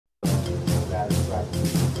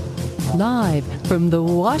Live from the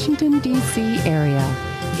Washington, D.C. area,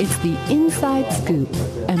 it's the Inside Scoop,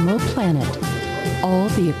 Emerald Planet. All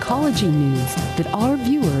the ecology news that our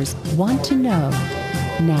viewers want to know.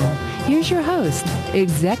 Now, here's your host,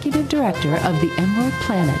 Executive Director of the Emerald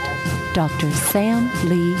Planet, Dr. Sam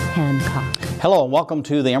Lee Hancock. Hello and welcome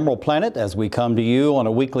to the Emerald Planet as we come to you on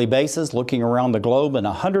a weekly basis looking around the globe in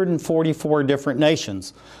 144 different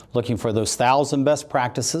nations, looking for those 1,000 best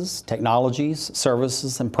practices, technologies,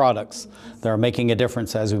 services, and products that are making a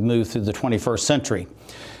difference as we move through the 21st century.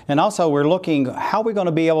 And also we're looking how we're going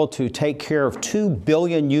to be able to take care of 2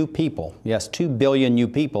 billion new people, yes, 2 billion new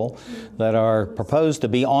people that are proposed to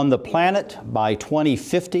be on the planet by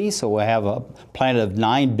 2050. So we'll have a planet of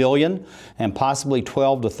 9 billion and possibly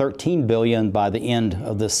 12 to 13 billion by the end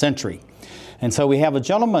of this century. And so we have a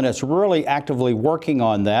gentleman that's really actively working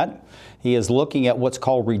on that. He is looking at what's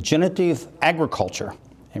called regenerative agriculture.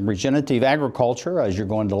 And regenerative agriculture, as you're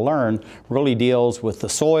going to learn, really deals with the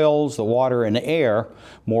soils, the water, and the air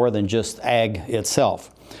more than just ag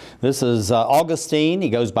itself. This is Agustin. He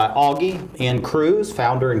goes by Augie in Cruz,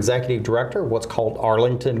 founder and executive director of what's called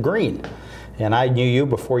ArlingtonGreen. And I knew you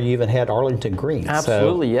before you even had ArlingtonGreen.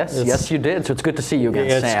 Absolutely, so yes. Yes, you did. So it's good to see you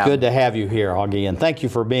again, Sam. It's good to have you here, Augie, and thank you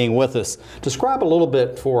for being with us. Describe a little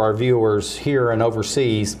bit for our viewers here and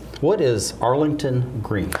overseas, what is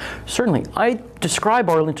ArlingtonGreen? Certainly. I describe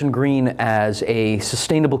ArlingtonGreen as a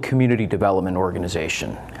sustainable community development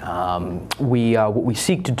organization. What we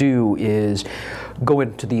seek to do is go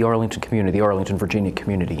into the Arlington community, the Arlington, Virginia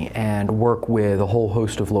community, and work with a whole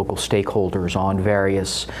host of local stakeholders on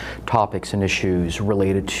various topics and issues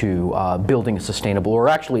related to building a sustainable, or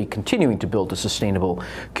actually continuing to build a sustainable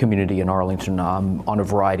community in Arlington on a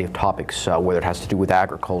variety of topics, whether it has to do with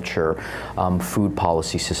agriculture, food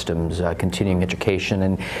policy systems, continuing education,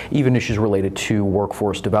 and even issues related to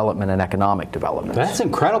workforce development and economic development. That's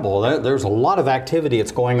incredible. There's a lot of activity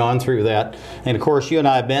that's going on through that. And of course, you and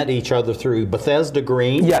I met each other through Bethesda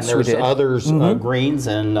Green. Yes, and we did. There's others greens,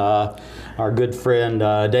 and our good friend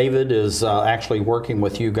David is actually working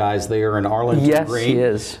with you guys there in Arlington Green. Yes, he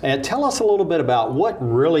is. And tell us a little bit about what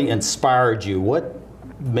really inspired you. What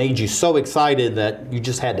made you so excited that you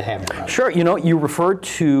just had to have it? Sure. You know, you referred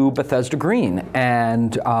to Bethesda Green,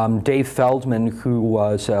 and Dave Feldman, who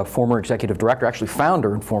was a former executive director, actually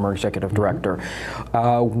founder and former executive director,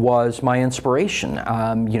 was my inspiration.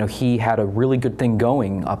 You know, he had a really good thing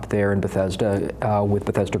going up there in Bethesda with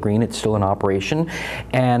Bethesda Green. It's still in operation,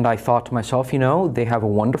 and I thought to myself, you know, they have a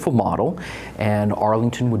wonderful model, and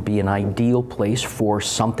Arlington would be an ideal place for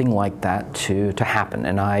something like that to happen.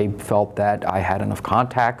 And I felt that I had enough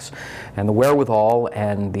contacts and the wherewithal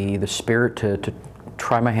and the spirit to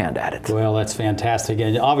try my hand at it. Well, that's fantastic.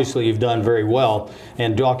 And obviously you've done very well.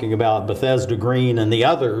 And talking about Bethesda Green and the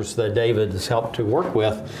others that David has helped to work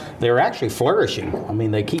with, they're actually flourishing. I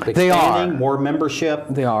mean, they keep expanding, more membership,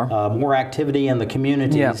 more activity in the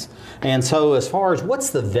communities. Yeah. And so as far as what's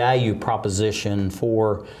the value proposition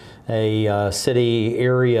for a city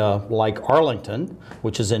area like Arlington,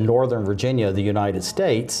 which is in Northern Virginia, the United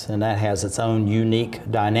States, and that has its own unique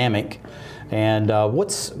dynamic. And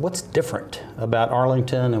what's different about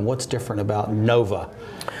Arlington, and what's different about Nova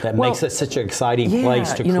that makes it such an exciting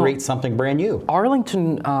place to create something brand new?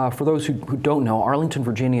 Arlington, for those who don't know, Arlington,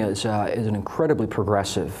 Virginia is an incredibly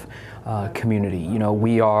progressive community. You know,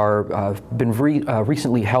 we are been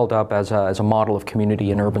recently held up as a model of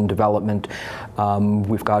community and urban development.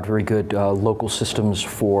 We've got very good local systems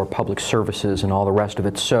for public services and all the rest of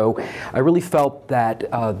it. So I really felt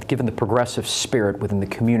that given the progressive spirit within the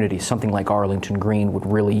community, something like ArlingtonGreen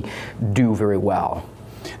would really do very well.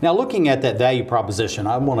 Now, looking at that value proposition,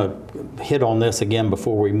 I want to hit on this again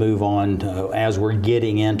before we move on as we're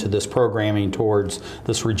getting into this programming towards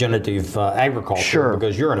this regenerative agriculture. Sure.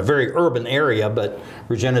 Because you're in a very urban area, but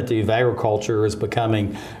regenerative agriculture is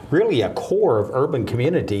becoming really a core of urban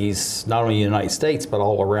communities, not only in the United States, but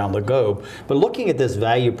all around the globe. But looking at this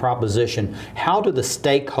value proposition, how do the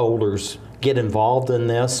stakeholders get involved in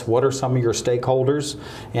this? What are some of your stakeholders,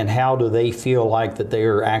 and how do they feel like that they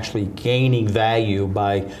are actually gaining value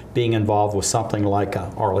by being involved with something like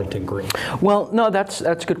ArlingtonGreen? Well, no, that's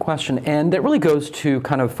a good question, and that really goes to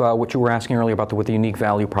kind of what you were asking earlier about the unique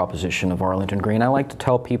value proposition of ArlingtonGreen. I like to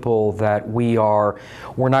tell people that we're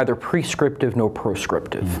neither prescriptive nor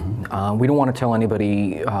proscriptive. We don't want to tell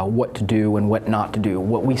anybody what to do and what not to do.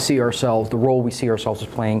 What we see ourselves, the role we see ourselves as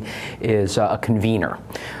playing, is a convener.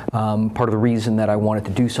 Part of the reason that I wanted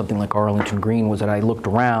to do something like Arlington Green was that I looked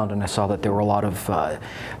around and I saw that there were a lot of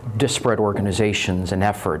disparate organizations and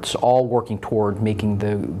efforts, all working toward making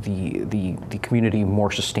the community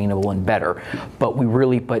more sustainable and better. But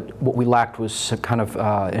what we lacked was kind of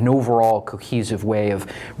an overall cohesive way of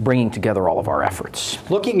bringing together all of our efforts.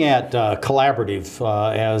 Looking at collaborative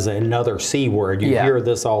as another C word, you hear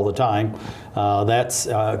this all the time. That's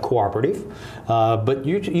cooperative, but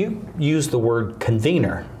you use the word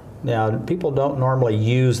convener. Now, people don't normally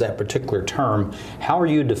use that particular term. How are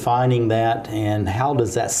you defining that, and how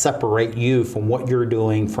does that separate you from what you're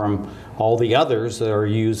doing from all the others that are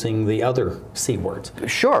using the other C words?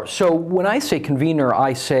 Sure. So when I say convener,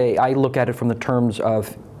 I look at it from the terms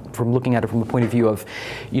of looking at it from the point of view of,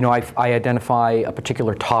 I identify a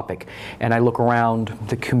particular topic and I look around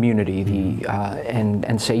the community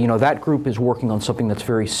and say, that group is working on something that's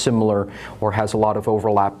very similar or has a lot of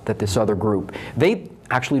overlap that this other group. They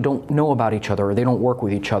actually don't know about each other or they don't work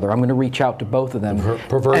with each other. I'm going to reach out to both of them.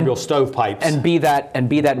 Proverbial stovepipes. And be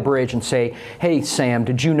that bridge and say, hey, Sam,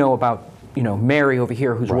 did you know about, Mary over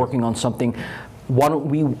here who's working on something? Why don't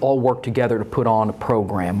we all work together to put on a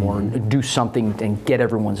program or do something and get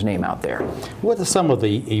everyone's name out there? What are some of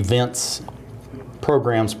the events,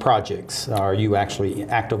 programs, projects are you actually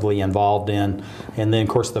actively involved in? And then, of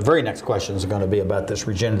course, the very next question is going to be about this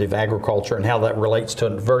regenerative agriculture and how that relates to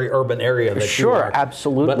a very urban area that you are. Sure,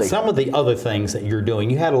 absolutely. But some of the other things that you're doing,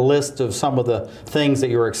 you had a list of some of the things that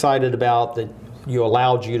you were excited about that you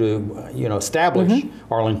allowed you to, establish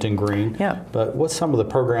Arlington Green. Yeah. But what's some of the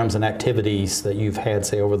programs and activities that you've had,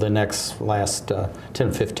 say, over the last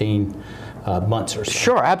 10, 15 months or so?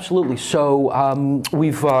 Sure, absolutely. So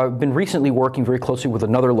we've been recently working very closely with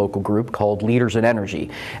another local group called Leaders in Energy,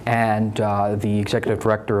 and the executive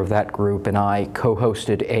director of that group and I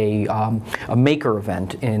co-hosted a maker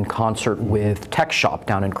event in concert with Tech Shop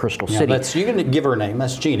down in Crystal City. You're going to give her a name.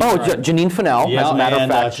 That's Jeannie. Oh, right? Janine Fennell, as a matter of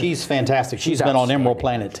fact. She's fantastic. She's been on Emerald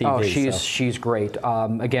Planet TV. Oh, she's great.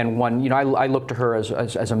 Again, I look to her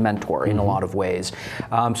as a mentor in a lot of ways.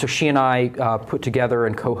 So she and I put together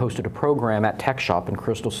and co-hosted a program at Tech Shop in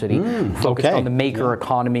Crystal City, focused on the maker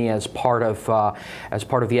economy as part of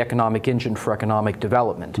the economic engine for economic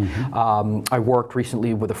development. I worked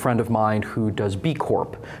recently with a friend of mine who does B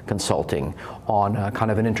Corp consulting on kind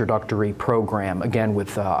of an introductory program, again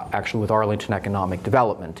with Arlington Economic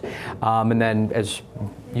Development, and then as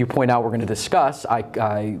you point out we're going to discuss,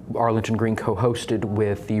 Arlington Green co-hosted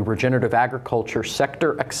with the Regenerative Agriculture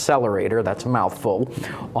Sector Accelerator, that's a mouthful,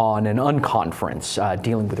 on an unconference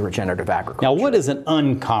dealing with regenerative agriculture. Now, what is an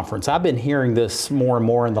unconference? I've been hearing this more and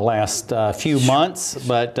more in the last few months,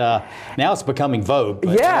 but now it's becoming vogue.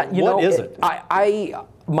 But, yeah, what is it?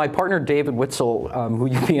 My partner David Witzel, who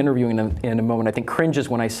you'll be interviewing in a moment, I think cringes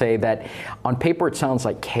when I say that on paper it sounds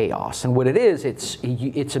like chaos. And what it is,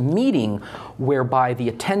 it's a meeting whereby the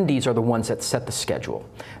attendees are the ones that set the schedule.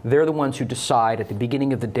 They're the ones who decide at the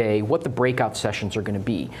beginning of the day what the breakout sessions are going to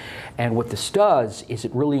be. And what this does is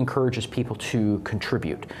it really encourages people to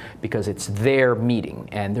contribute because it's their meeting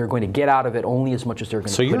and they're going to get out of it only as much as they're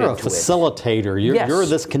going to put into it. So you're a facilitator. You're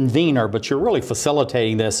this convener, but you're really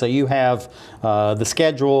facilitating this. So you have the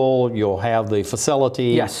schedule, you'll have the facility.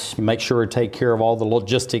 Yes. You make sure to take care of all the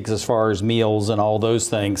logistics as far as meals and all those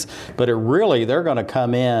things. But they're going to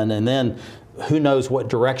come in and then who knows what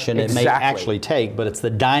direction it may actually take, but it's the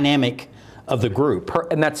dynamic of the group.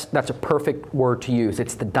 And that's a perfect word to use.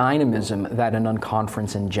 It's the dynamism that an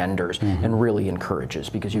unconference engenders and really encourages,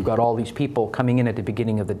 because you've got all these people coming in at the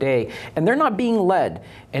beginning of the day and they're not being led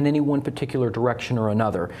in any one particular direction or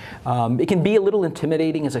another. It can be a little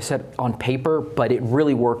intimidating, as I said, on paper, but it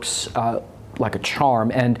really works like a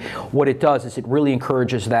charm, and what it does is it really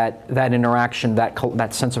encourages that interaction,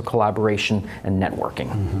 that sense of collaboration and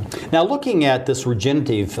networking. Now, looking at this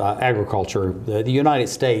regenerative agriculture, the United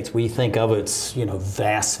States, we think of its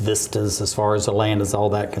vast vistas as far as the land is all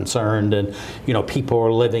that concerned, and people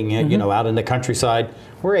are living out in the countryside.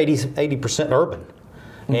 We're 80% urban.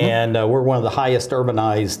 And we're one of the highest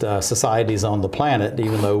urbanized societies on the planet,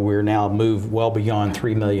 even though we're now moved well beyond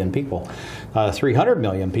 3 million people, 300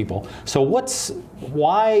 million people. So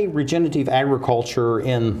why regenerative agriculture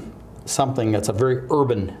in something that's a very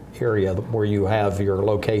urban area where you have your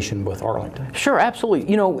location with Arlington? Sure,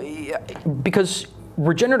 absolutely. Because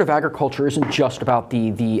regenerative agriculture isn't just about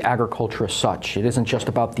the agriculture as such. It isn't just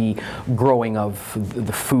about the growing of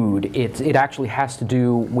the food. It actually has to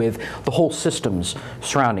do with the whole systems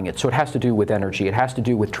surrounding it. So it has to do with energy. It has to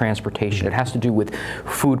do with transportation. It has to do with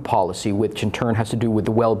food policy, which in turn has to do with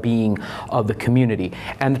the well-being of the community.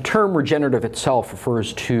 And the term regenerative itself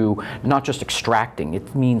refers to not just extracting.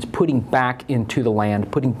 It means putting back into the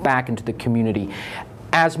land, putting back into the community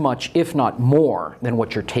as much, if not more, than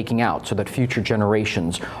what you're taking out, so that future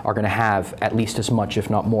generations are going to have at least as much, if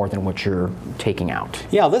not more, than what you're taking out.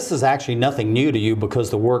 Yeah, this is actually nothing new to you, because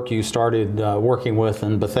the work you started working with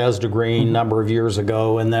in Bethesda Green a number of years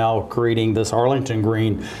ago, and now creating this Arlington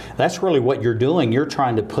Green, that's really what you're doing. You're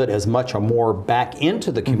trying to put as much or more back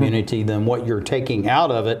into the community than what you're taking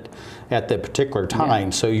out of it at that particular time. Yeah.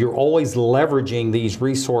 So you're always leveraging these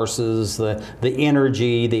resources, the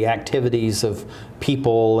energy, the activities of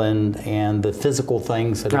people, and the physical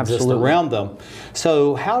things that exist around them.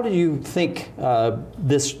 So how do you think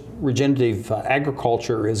this regenerative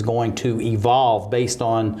agriculture is going to evolve based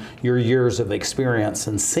on your years of experience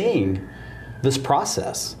and seeing this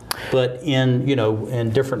process, but in, you know, in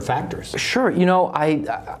different factors? Sure. You know,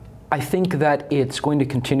 I think that it's going to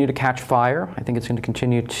continue to catch fire. I think it's going to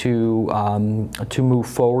continue to move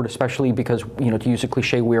forward, especially because, you know, to use a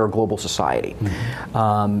cliche, we are a global society.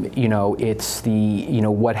 You know, it's the, you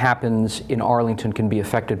know, what happens in Arlington can be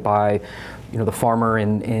affected by, you know, the farmer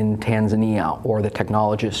in Tanzania or the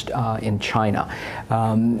technologist in China.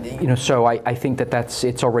 You know, so I think that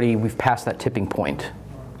it's already, we've passed that tipping point.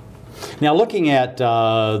 Now, looking at the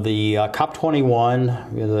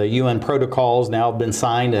COP21, the UN protocols now have been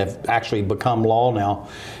signed, have actually become law now.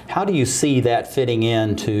 How do you see that fitting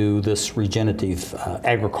into this regenerative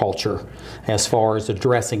agriculture as far as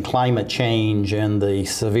addressing climate change and the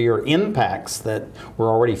severe impacts that we're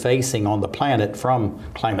already facing on the planet from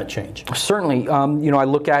climate change? Certainly. You know, I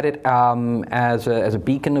look at it as a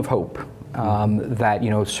beacon of hope. That, you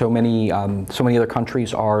know, so many other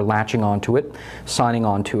countries are latching onto it, signing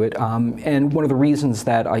onto it, and one of the reasons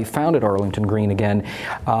that I founded Arlington Green again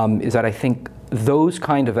is that I think those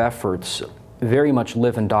kind of efforts very much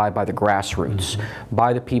live and die by the grassroots,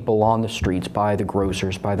 by the people on the streets, by the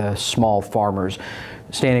grocers, by the small farmers,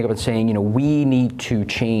 standing up and saying, you know, we need to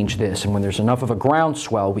change this, and when there's enough of a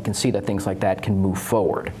groundswell, we can see that things like that can move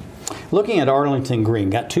forward. Looking at Arlington Green,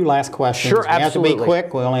 got two last questions. Sure, absolutely. We have to be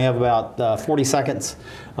quick. We only have about 40 seconds.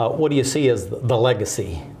 What do you see as the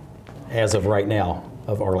legacy as of right now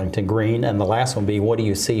of Arlington Green? And the last one be, what do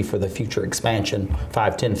you see for the future expansion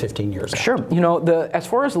 5, 10, 15 years Sure. after? You know, as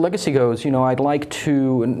far as the legacy goes, you know, I'd like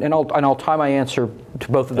to, and I'll tie my answer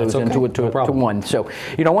to both of those into one. So,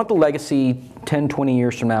 you know, I want the legacy 10, 20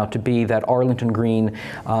 years from now to be that Arlington Green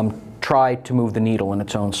try to move the needle in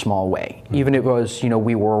its own small way. Even if it was, you know,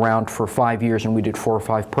 we were around for 5 years and we did 4 or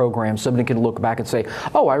 5 programs, somebody could look back and say,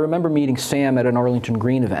 oh, I remember meeting Sam at an Arlington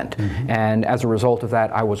Green event. And as a result of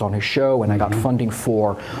that, I was on his show and I got funding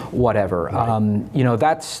for whatever. Right. You know,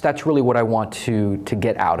 that's really what I want to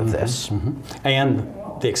get out of this. And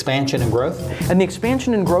the expansion and growth? And the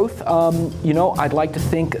expansion and growth, you know, I'd like to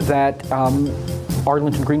think that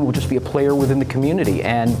Arlington Green will just be a player within the community,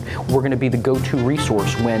 and we're going to be the go-to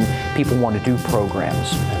resource when people want to do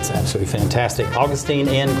programs. That's absolutely fantastic. Augustine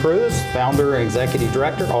and Cruz, founder and executive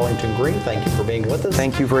director, Arlington Green, thank you for being with us.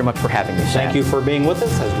 Thank you very much for having me, Sam. Thank you for being with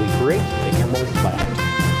us as we create the Emerald Planet.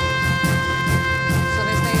 So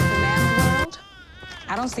they say it's a man's world?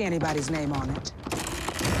 I don't see anybody's name on it.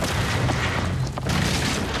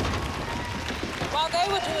 While they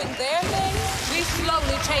were doing their thing, we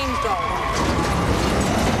slowly changed all.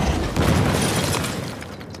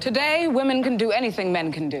 Today, women can do anything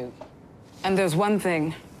men can do. And there's one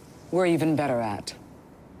thing we're even better at.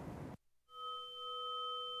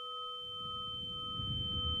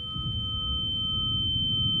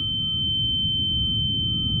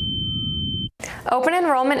 Open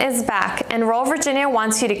enrollment is back. Enroll Virginia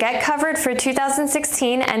wants you to get covered for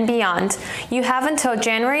 2016 and beyond. You have until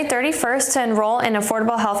January 31st to enroll in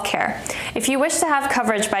affordable health care. If you wish to have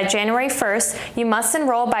coverage by January 1st, you must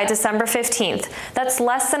enroll by December 15th. That's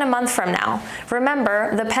less than a month from now.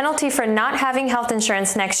 Remember, the penalty for not having health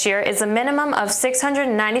insurance next year is a minimum of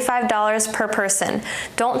 $695 per person.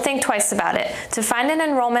 Don't think twice about it. To find an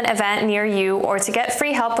enrollment event near you or to get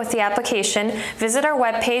free help with the application, visit our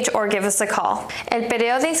webpage or give us a call. El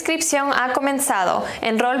periodo de inscripción ha comenzado.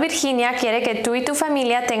 Enroll Virginia quiere que tú y tu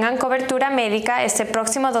familia tengan cobertura médica este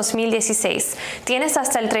próximo 2016. Tienes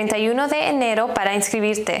hasta el 31 de enero para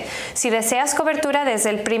inscribirte. Si deseas cobertura desde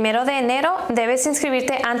el 1 de enero, debes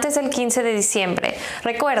inscribirte antes del 15 de diciembre.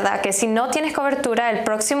 Recuerda que si no tienes cobertura el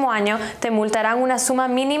próximo año, te multarán una suma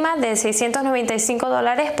mínima de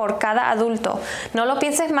 $695 por cada adulto. No lo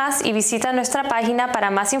pienses más y visita nuestra página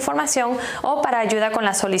para más información o para ayuda con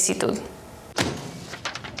la solicitud.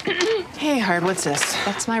 Hey, Hard, what's this?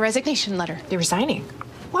 That's my resignation letter. You're resigning.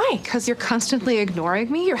 Why? Because you're constantly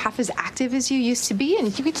ignoring me. You're half as active as you used to be,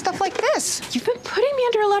 and you read stuff like this. You've been putting me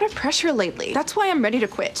under a lot of pressure lately. That's why I'm ready to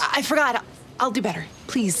quit. I forgot. I'll do better.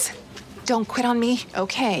 Please, don't quit on me.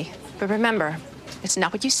 Okay, but remember, it's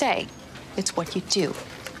not what you say, it's what you do.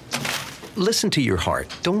 Listen to your heart.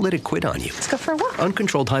 Don't let it quit on you. Let's go for a walk.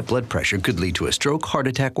 Uncontrolled high blood pressure could lead to a stroke, heart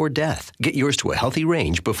attack, or death. Get yours to a healthy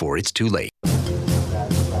range before it's too late.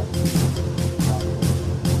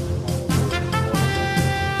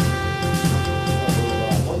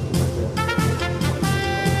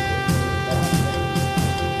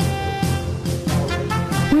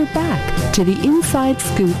 We're back to the Inside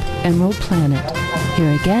Scoop Emerald Planet.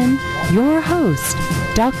 Here again, your host,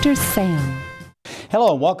 Dr. Sam.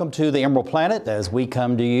 Hello and welcome to the Emerald Planet as we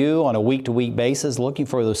come to you on a week-to-week basis looking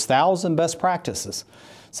for those 1,000 best practices.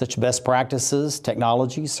 Such best practices,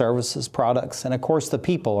 technology, services, products, and of course the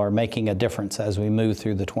people are making a difference as we move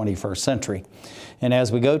through the 21st century. And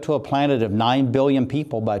as we go to a planet of 9 billion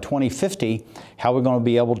people by 2050, how we're going to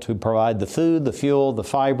be able to provide the food, the fuel, the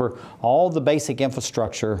fiber, all the basic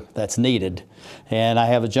infrastructure that's needed. And I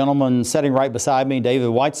have a gentleman sitting right beside me, David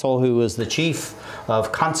Witzel, who is the chief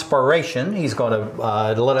of Conspiration. He's going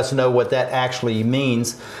to let us know what that actually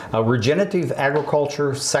means. Regenerative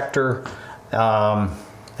Agriculture Sector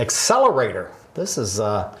Accelerator. This is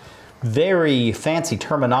very fancy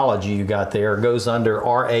terminology you got there. It goes under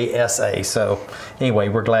RASA. So anyway,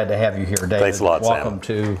 we're glad to have you here, David. Thanks a lot, Welcome Sam.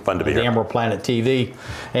 to Fun to be the here. Emerald Planet TV.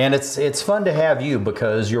 And it's fun to have you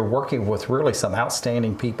because you're working with really some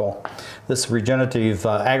outstanding people. This regenerative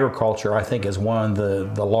agriculture, I think, is one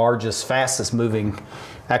of the largest, fastest moving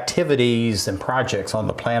activities and projects on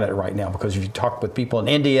the planet right now, because if you talk with people in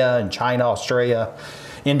India and China, Australia,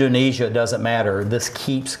 Indonesia, it doesn't matter. This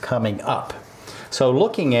keeps coming up. So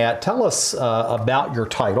looking at, tell us about your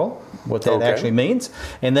title, what that actually means,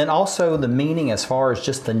 and then also the meaning as far as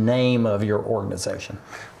just the name of your organization.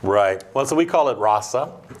 Right. Well, so we call it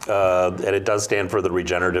RASA, and it does stand for the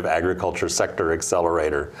Regenerative Agriculture Sector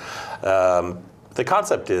Accelerator. The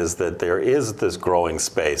concept is that there is this growing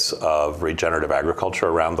space of regenerative agriculture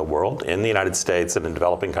around the world, in the United States and in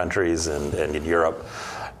developing countries and in Europe,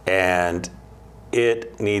 and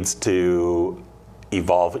it needs to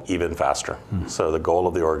evolve even faster. So the goal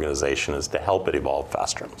of the organization is to help it evolve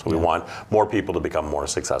faster. So we want more people to become more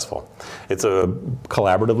successful. It's a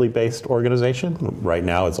collaboratively based organization. Right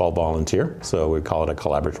now it's all volunteer, so we call it a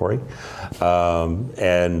collaboratory.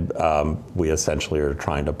 We essentially are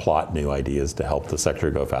trying to plot new ideas to help the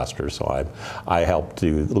sector go faster. So I help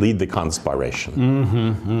to lead the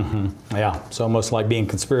Conspiration. Yeah, it's almost like being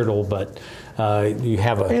conspiratorial, but you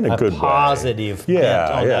have a good positive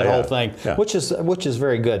bent on that whole thing, which is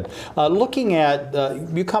very good. Looking at,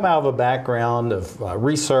 you come out of a background of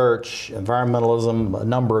research, environmentalism, a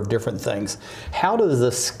number of different things. How does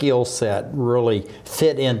this skill set really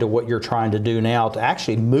fit into what you're trying to do now to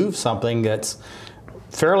actually move something that's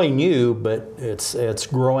fairly new, but it's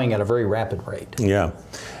growing at a very rapid rate? Yeah,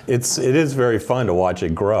 it is very fun to watch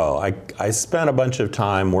it grow. I spent a bunch of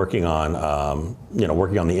time working on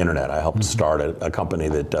working on the internet. I helped start a company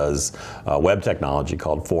that does web technology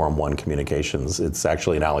called Forum One Communications. It's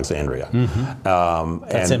actually in Alexandria.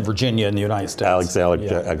 That's in Virginia in the United States.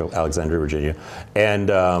 Alexandria, Virginia.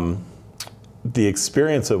 And the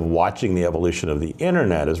experience of watching the evolution of the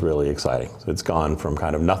internet is really exciting. So it's gone from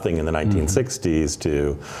kind of nothing in the 1960s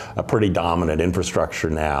to a pretty dominant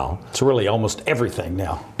infrastructure now. It's really almost everything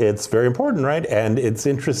now. It's very important, right? And it's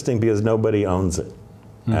interesting because nobody owns it.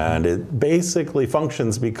 And it basically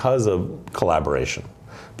functions because of collaboration.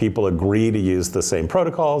 People agree to use the same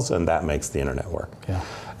protocols, and that makes the internet work.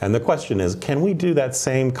 And the question is, can we do that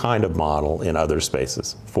same kind of model in other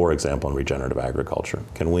spaces? For example, in regenerative agriculture.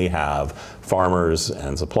 Can we have farmers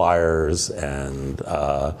and suppliers and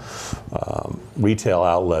retail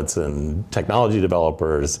outlets and technology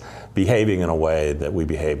developers behaving in a way that we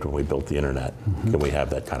behaved when we built the internet? Can we have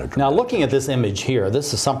that kind of Now, looking at this image here,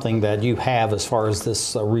 this is something that you have as far as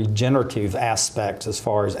this regenerative aspect as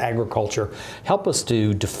far as agriculture. Help us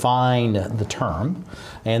to define the term,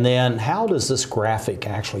 and then how does this graphic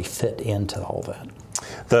actually fit into all that?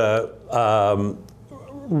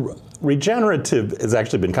 Regenerative has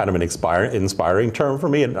actually been kind of an inspiring term for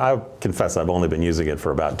me, and I confess I've only been using it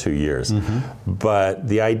for about 2 years. But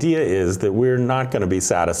the idea is that we're not going to be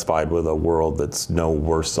satisfied with a world that's no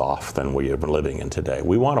worse off than we are living in today.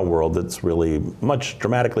 We want a world that's really much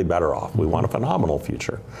dramatically better off. We want a phenomenal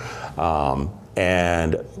future.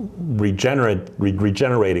 And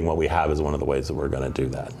regenerating what we have is one of the ways that we're going to do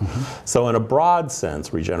that. So in a broad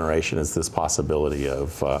sense, regeneration is this possibility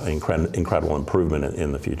of incredible improvement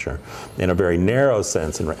in the future. In a very narrow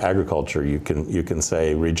sense, in agriculture, you can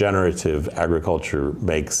say regenerative agriculture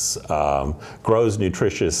grows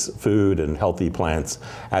nutritious food and healthy plants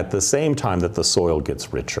at the same time that the soil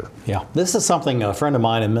gets richer. Yeah, this is something a friend of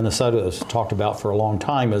mine in Minnesota has talked about for a long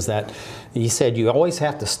time, is that he said you always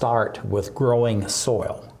have to start with growing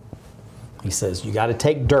soil. He says you got to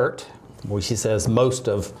take dirt, which he says most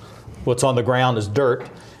of what's on the ground is dirt,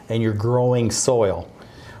 and you're growing soil.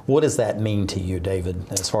 What does that mean to you, David,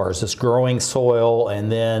 as far as this growing soil and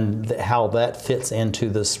then how that fits into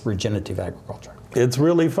this regenerative agriculture? It's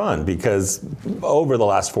really fun because over the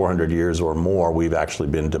last 400 years or more, we've actually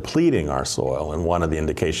been depleting our soil. And one of the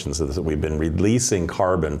indications is that we've been releasing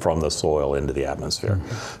carbon from the soil into the atmosphere.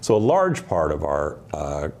 So a large part of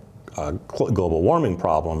our global warming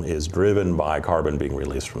problem is driven by carbon being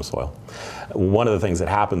released from soil. One of the things that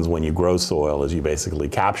happens when you grow soil is you basically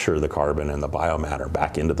capture the carbon and the biomatter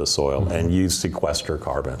back into the soil and you sequester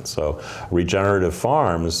carbon. So regenerative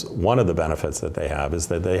farms, one of the benefits that they have is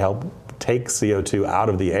that they help take CO2 out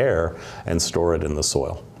of the air and store it in the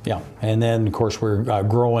soil. Yeah, and then of course we're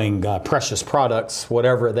growing precious products,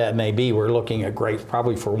 whatever that may be. We're looking at grapes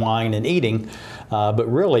probably for wine and eating,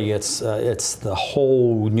 but really it's the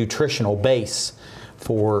whole nutritional base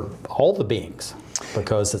for all the beings,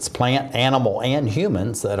 because it's plant, animal, and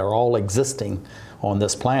humans that are all existing on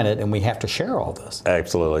this planet, and we have to share all this.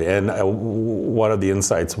 Absolutely, and one of the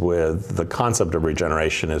insights with the concept of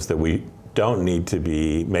regeneration is that we don't need to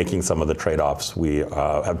be making some of the trade-offs we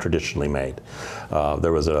have traditionally made.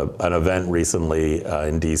 There was an event recently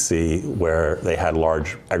in DC where they had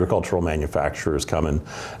large agricultural manufacturers come in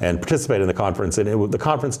and participate in the conference, and the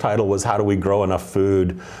conference title was "How do we grow enough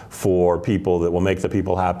food for people that will make the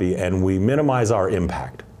people happy and we minimize our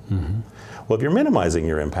impact?" Well, if you're minimizing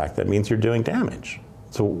your impact, that means you're doing damage.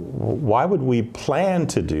 So why would we plan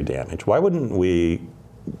to do damage? Why wouldn't we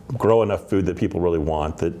grow enough food that people really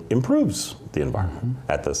want that improves the environment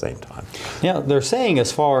at the same time? Yeah, they're saying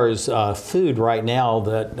as far as food right now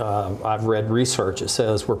that I've read research, it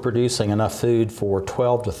says we're producing enough food for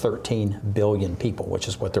 12 to 13 billion people, which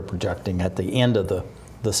is what they're projecting at the end of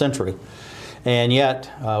the century. And yet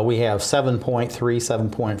we have 7.3,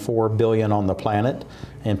 7.4 billion on the planet,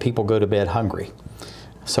 and people go to bed hungry.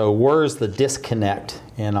 So where's the disconnect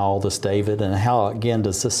in all this, David, and how, again,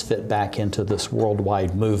 does this fit back into this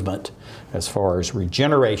worldwide movement as far as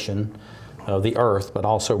regeneration of the earth, but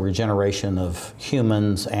also regeneration of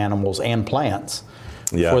humans, animals, and plants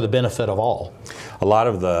for the benefit of all? A lot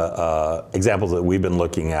of the examples that we've been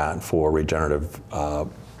looking at for regenerative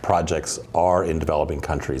projects are in developing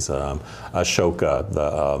countries. Ashoka,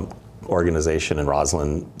 the organization in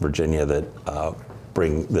Roslyn, Virginia, that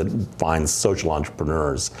finds social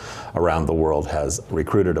entrepreneurs around the world, has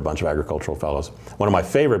recruited a bunch of agricultural fellows. One of my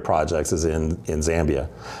favorite projects is in Zambia,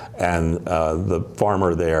 and the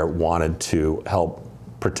farmer there wanted to help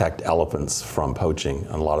protect elephants from poaching,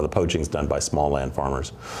 and a lot of the poaching is done by small land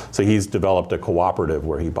farmers. So he's developed a cooperative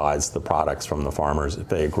where he buys the products from the farmers if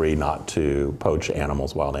they agree not to poach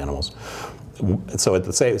animals, wild animals. So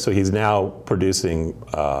he's now producing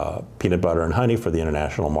peanut butter and honey for the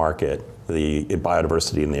international market. The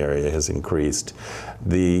biodiversity in the area has increased.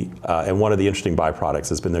 And one of the interesting byproducts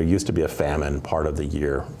has been there used to be a famine part of the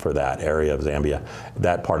year for that area of Zambia.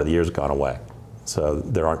 That part of the year has gone away. So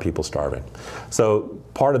there aren't people starving. So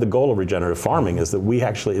part of the goal of regenerative farming is that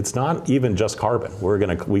it's not even just carbon.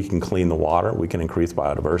 We can clean the water, we can increase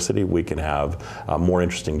biodiversity, we can have more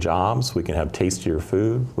interesting jobs, we can have tastier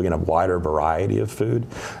food, we can have wider variety of food.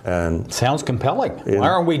 And sounds compelling. Why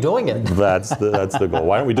aren't we doing it? That's the goal.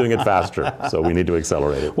 Why aren't we doing it faster? So we need to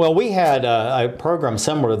accelerate it. Well, we had a program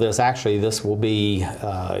similar to this. Actually, this will be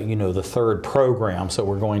the third program, so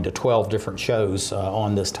we're going to 12 different shows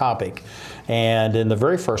on this topic. And in the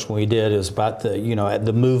very first one we did is about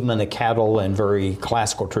the movement of cattle in very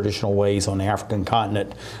classical traditional ways on the African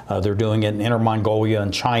continent. They're doing it in Inner Mongolia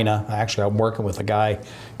and China. Actually, I'm working with a guy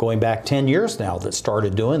going back 10 years now that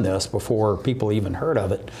started doing this before people even heard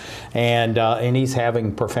of it. And he's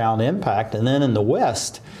having profound impact. And then in the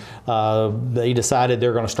West, they decided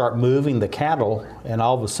they're going to start moving the cattle, and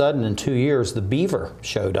all of a sudden in 2 years the beaver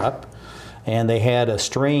showed up. and they had a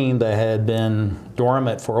stream that had been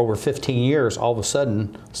dormant for over 15 years, all of a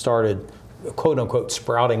sudden started, quote unquote,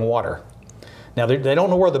 sprouting water. Now, they don't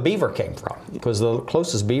know where the beaver came from, because the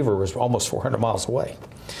closest beaver was almost 400 miles away.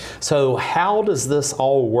 So how does this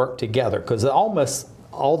all work together? Because almost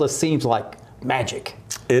all this seems like magic.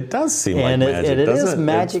 It does seem like magic, and it doesn't is it?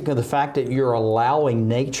 magic of the fact that you're allowing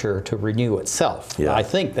nature to renew itself. Yeah. I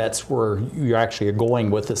think that's where you actually are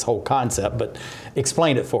going with this whole concept, but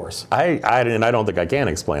explain it for us. And I don't think I can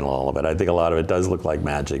explain all of it. I think a lot of it does look like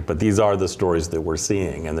magic, but these are the stories that we're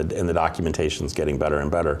seeing, and the documentation's getting better and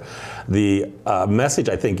better. The message,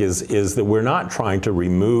 I think, is that we're not trying to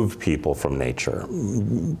remove people from nature.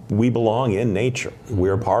 We belong in nature.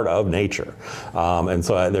 We're part of nature. And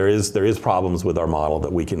so there is problems with our model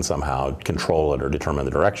that we can somehow control it or determine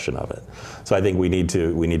the direction of it. So I think we need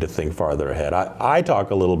to think farther ahead. I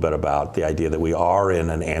talk a little bit about the idea that we are in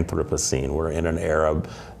an Anthropocene. We're in an era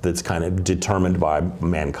that's kind of determined by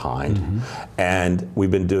mankind, and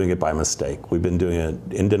we've been doing it by mistake. We've been doing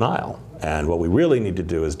it in denial, and what we really need to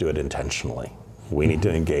do is do it intentionally. We need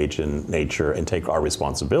to engage in nature and take our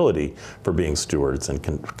responsibility for being stewards and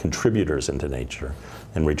contributors into nature,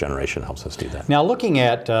 and Regeneration helps us do that. Now, looking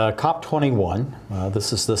at COP21,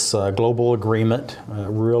 this is this global agreement,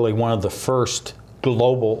 really one of the first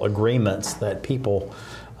global agreements that people,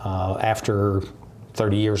 after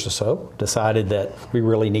 30 years or so, decided that we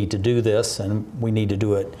really need to do this, and we need to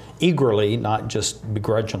do it eagerly, not just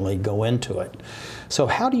begrudgingly go into it. So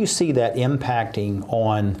how do you see that impacting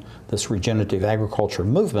on this regenerative agriculture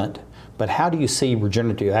movement, but how do you see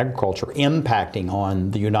regenerative agriculture impacting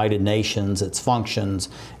on the United Nations, its functions,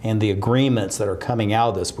 and the agreements that are coming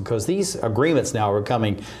out of this? Because these agreements now are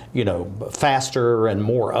coming, faster and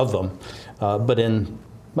more of them, but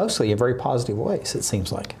mostly in very positive ways, it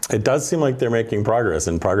seems like. It does seem like they're making progress,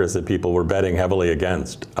 and progress that people were betting heavily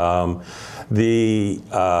against. The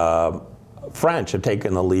French have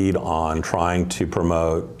taken the lead on trying to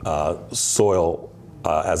promote soil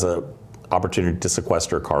as an opportunity to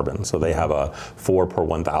sequester carbon. So they have a 4 per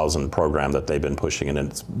 1,000 program that they've been pushing, and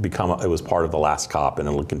it was part of the last COP, and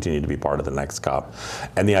it'll continue to be part of the next COP.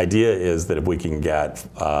 And the idea is that if we can get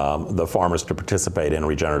the farmers to participate in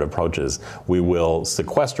regenerative approaches, we will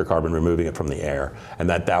sequester carbon, removing it from the air, and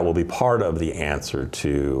that will be part of the answer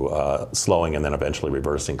to slowing and then eventually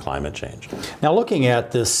reversing climate change. Now, looking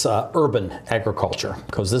at this urban agriculture,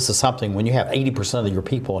 because this is something, when you have 80% of your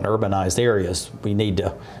people in urbanized areas, we need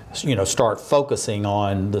to start focusing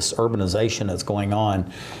on this urbanization that's going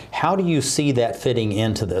on. How do you see that fitting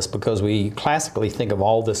into this? Because we classically think of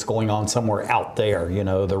all this going on somewhere out there,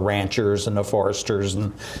 the ranchers and the foresters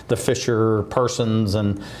and the fisher persons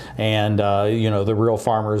and the real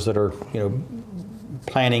farmers that are,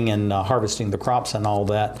 planting and harvesting the crops and all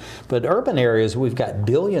that. But urban areas, we've got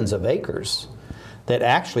billions of acres that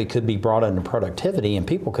actually could be brought into productivity, and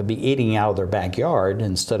people could be eating out of their backyard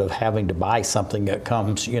instead of having to buy something that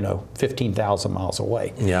comes, 15,000 miles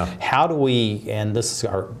away. Yeah. How do we, and this is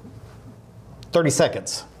our 30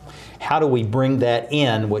 seconds, how do we bring that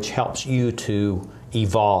in, which helps you to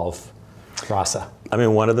evolve RASA? I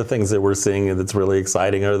mean, one of the things that we're seeing that's really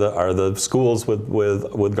exciting are the schools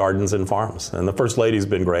with gardens and farms. And the First Lady's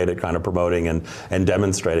been great at kind of promoting and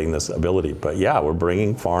demonstrating this ability. But yeah, we're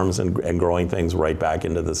bringing farms and growing things right back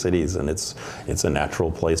into the cities, and it's a natural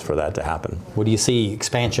place for that to happen. What do you see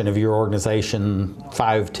expansion of your organization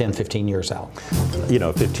 5, 10, 15 years out?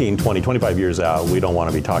 15, 20, 25 years out, we don't want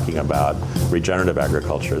to be talking about regenerative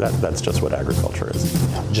agriculture. That's just what agriculture is.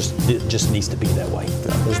 Yeah, it just needs to be that way.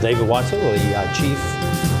 Yeah. This is David Witzel, the Chief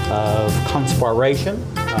of Conspiration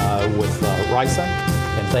with RASA,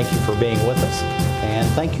 and thank you for being with us. And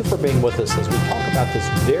thank you for being with us as we talk about this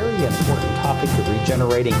very important topic of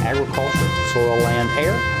regenerating agriculture, soil, land,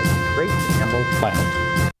 air as we create the Emerald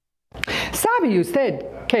Planet. ¿Sabe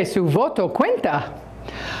usted que su voto cuenta?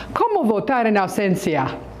 ¿Cómo votar en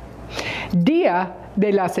ausencia? Día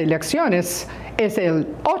de las elecciones es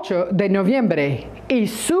el 8 de noviembre y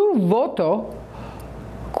su voto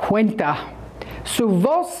cuenta. Su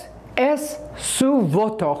voz es su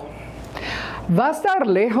voto. ¿Va a estar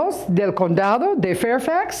lejos del condado de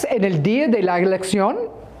Fairfax en el día de la elección?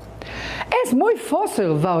 Es muy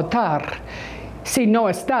fácil votar si no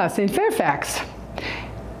estás en Fairfax.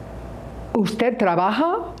 ¿Usted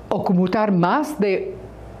trabaja o commutar más de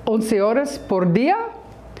 11 horas por día?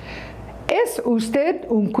 ¿Es usted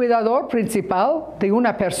un cuidador principal de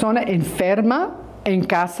una persona enferma en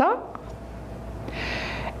casa?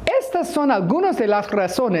 Estas son algunas de las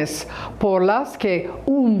razones por las que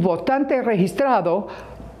un votante registrado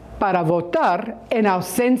para votar en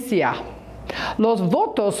ausencia. Los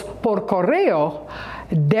votos por correo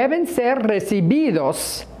deben ser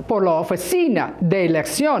recibidos por la oficina de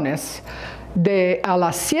elecciones a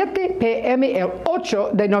las 7 p.m. el 8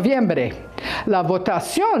 de noviembre. La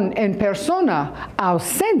votación en persona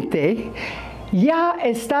ausente ya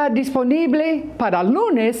está disponible para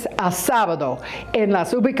lunes a sábado en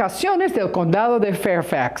las ubicaciones del condado de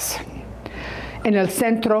Fairfax, en el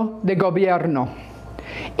centro de gobierno,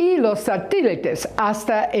 y los satélites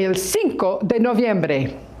hasta el 5 de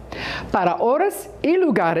noviembre. Para horas y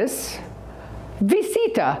lugares,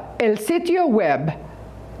 visita el sitio web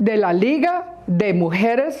de la Liga de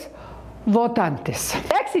Mujeres Votantes.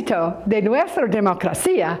 El éxito de nuestra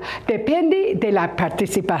democracia depende de la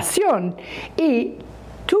participación y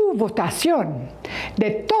tu votación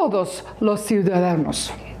de todos los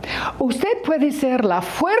ciudadanos. Usted puede ser la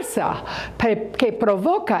fuerza que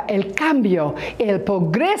provoca el cambio y el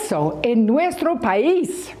progreso en nuestro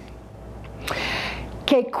país,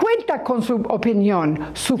 que cuenta con su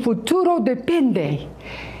opinión. Su futuro depende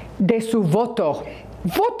de su voto.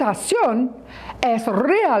 Votación es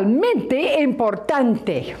realmente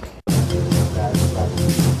importante.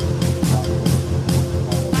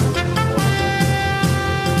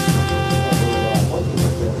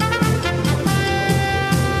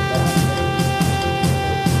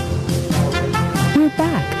 We're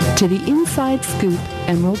back to the Inside Scoop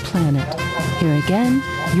Emerald Planet. Here again,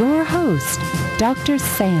 your host, Dr.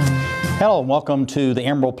 Sam. Hello and welcome to the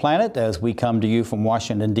Emerald Planet as we come to you from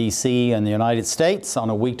Washington, D.C. and the United States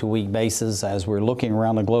on a week-to-week basis as we're looking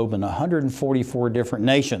around the globe in 144 different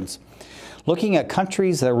nations. Looking at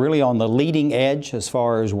countries that are really on the leading edge as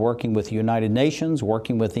far as working with the United Nations,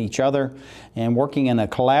 working with each other, and working in a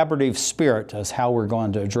collaborative spirit as how we're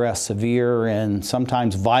going to address severe and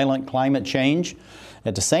sometimes violent climate change.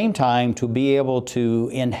 At the same time, to be able to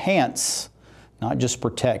enhance, not just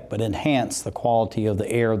protect, but enhance the quality of the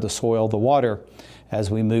air, the soil, the water as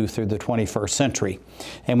we move through the 21st century.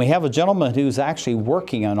 And we have a gentleman who's actually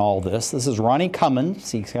working on all this. This is Ronnie Cummins.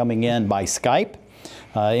 He's coming in by Skype,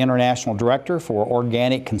 International Director for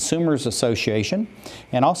Organic Consumers Association.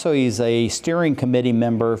 And also he's a steering committee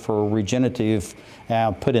member for Regenerative,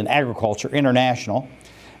 put in Agriculture International.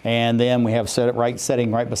 And then we have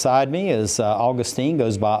sitting right beside me is Agustin,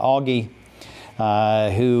 goes by Augie,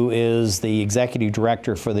 who is the Executive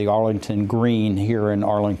Director for the ArlingtonGreen here in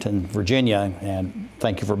Arlington, Virginia. And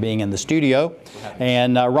thank you for being in the studio.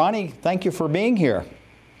 And Ronnie, thank you for being here.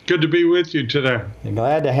 Good to be with you today.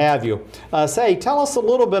 Glad to have you. Tell us a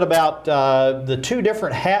little bit about the two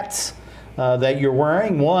different hats that you're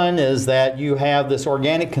wearing. One is that you have this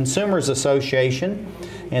Organic Consumers Association,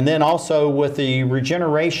 and then also with the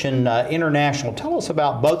Regeneration International. Tell us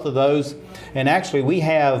about both of those. And actually, we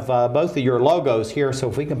have both of your logos here, so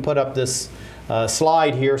if we can put up this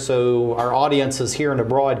slide here so our audiences here and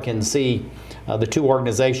abroad can see the two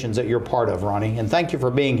organizations that you're part of, Ronnie. And thank you for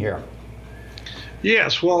being here.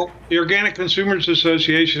 Yes, well, the Organic Consumers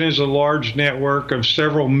Association is a large network of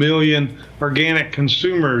several million organic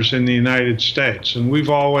consumers in the United States. And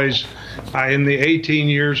we've always, in the 18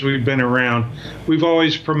 years we've been around, we've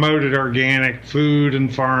always promoted organic food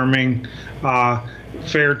and farming,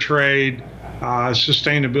 fair trade,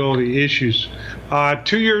 sustainability issues.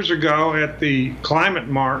 2 years ago at the Climate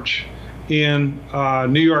March in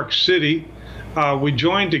New York City, we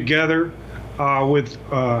joined together with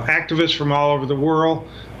activists from all over the world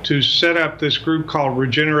to set up this group called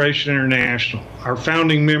Regeneration International. Our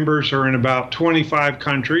founding members are in about 25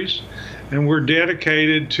 countries, and we're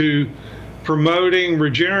dedicated to promoting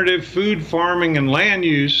regenerative food farming and land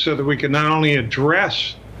use so that we can not only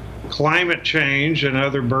address climate change and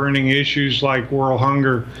other burning issues like world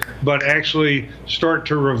hunger, but actually start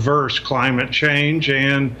to reverse climate change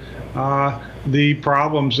and the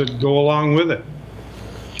problems that go along with it.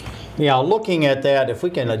 Yeah, looking at that, if we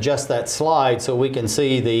can adjust that slide so we can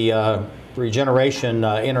see the Regeneration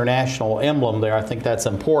International emblem there, I think that's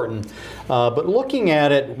important. But looking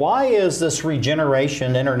at it, why is this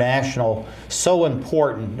Regeneration International so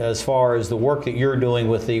important as far as the work that you're doing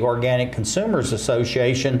with the Organic Consumers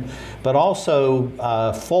Association, but also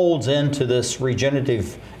folds into this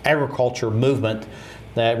regenerative agriculture movement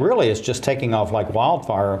that really is just taking off like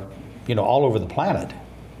wildfire, all over the planet?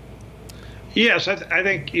 Yes, I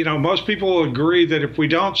think, most people will agree that if we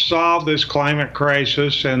don't solve this climate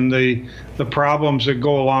crisis and the problems that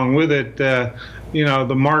go along with it, the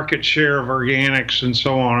market share of organics and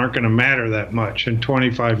so on aren't going to matter that much in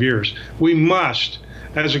 25 years. We must,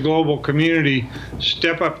 as a global community,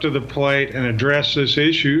 step up to the plate and address this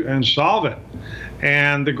issue and solve it.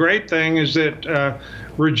 And the great thing is that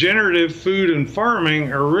regenerative food and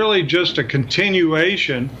farming are really just a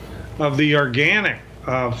continuation of the organic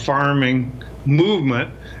farming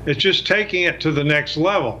movement. It's just taking it to the next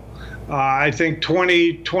level. I think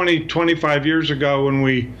 25 years ago, when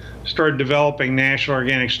we started developing national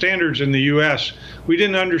organic standards in the U.S., we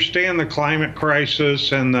didn't understand the climate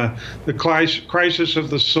crisis and the crisis of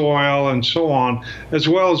the soil and so on, as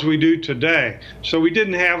well as we do today. So we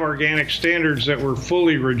didn't have organic standards that were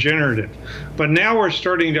fully regenerative. But now we're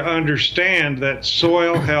starting to understand that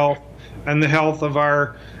soil health and the health of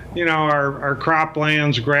our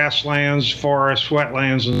croplands, grasslands, forests,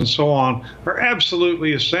 wetlands, and so on are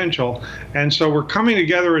absolutely essential. And so we're coming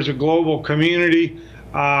together as a global community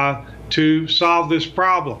to solve this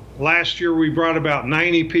problem. Last year, we brought about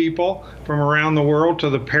 90 people from around the world to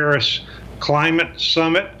the Paris Climate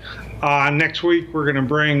Summit. Next week, we're going to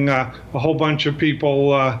bring a whole bunch of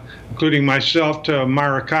people, including myself, to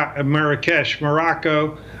Marrakesh,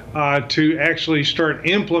 Morocco, to actually start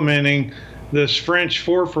implementing this French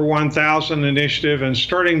 4 for 1,000 initiative and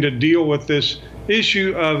starting to deal with this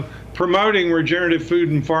issue of promoting regenerative food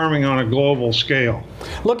and farming on a global scale.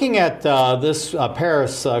 Looking at this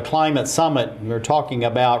Paris Climate Summit, we're talking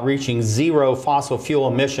about reaching zero fossil fuel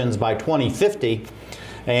emissions by 2050.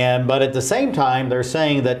 But at the same time, they're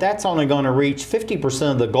saying that that's only going to reach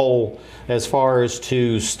 50% of the goal as far as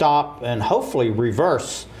to stop and hopefully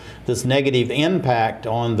reverse this negative impact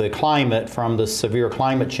on the climate from the severe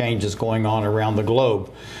climate changes going on around the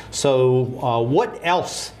globe. So what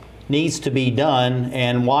else needs to be done,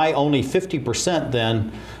 and why only 50%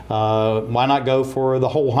 then? Why not go for the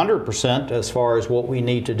whole 100% as far as what we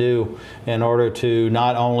need to do in order to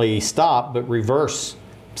not only stop but reverse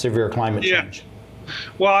severe climate change?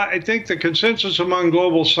 Well, I think the consensus among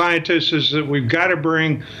global scientists is that we've got to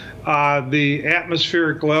bring the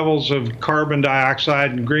atmospheric levels of carbon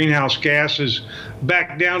dioxide and greenhouse gases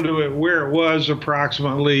back down to where it was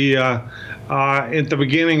approximately at the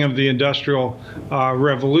beginning of the Industrial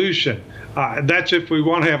Revolution. That's if we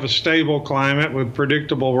want to have a stable climate with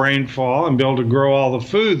predictable rainfall and be able to grow all the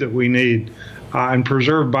food that we need and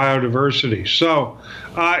preserve biodiversity. So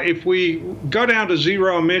if we go down to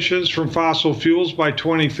zero emissions from fossil fuels by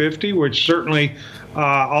 2050, which certainly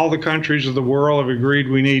all the countries of the world have agreed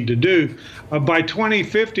we need to do, by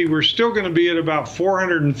 2050, we're still going to be at about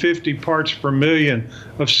 450 parts per million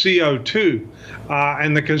of CO2.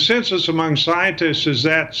 And the consensus among scientists is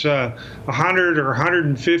that's 100 or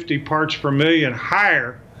 150 parts per million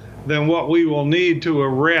higher than what we will need to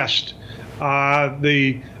arrest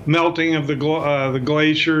the melting of the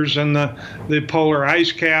glaciers and the polar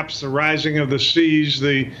ice caps, the rising of the seas,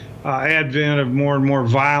 the advent of more and more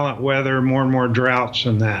violent weather, more and more droughts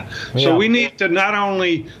and that. Yeah. So we need to not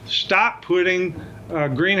only stop putting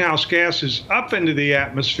greenhouse gases up into the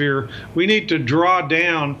atmosphere, we need to draw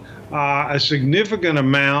down a significant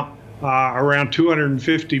amount, around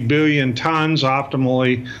 250 billion tons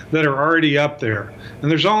optimally, that are already up there. And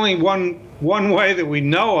there's only one way that we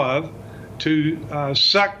know of to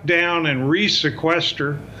suck down and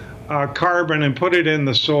re-sequester carbon and put it in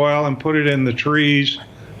the soil and put it in the trees,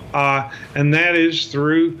 and that is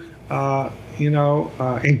through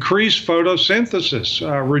increased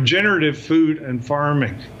photosynthesis, regenerative food and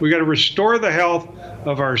farming. We got to restore the health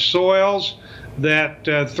of our soils. That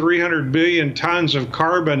 300 billion tons of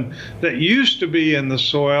carbon that used to be in the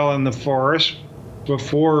soil and the forest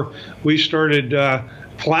before we started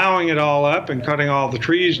plowing it all up and cutting all the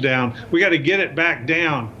trees down, we got to get it back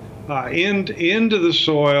down into the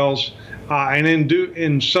soils, and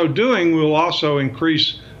in so doing, we'll also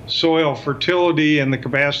increase soil fertility and the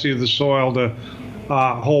capacity of the soil to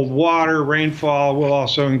hold water, rainfall. Will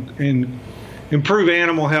also improve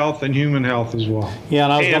animal health and human health as well. Yeah,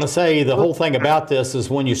 and I was going to say the whole thing about this is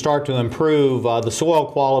when you start to improve the soil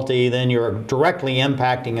quality, then you're directly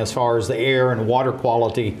impacting as far as the air and water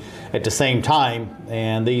quality at the same time,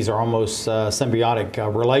 and these are almost symbiotic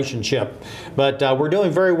relationship. But we're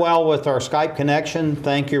doing very well with our Skype connection.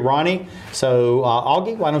 Thank you, Ronnie. So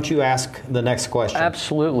Augie, why don't you ask the next question?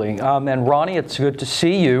 Absolutely. And Ronnie, it's good to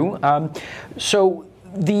see you. So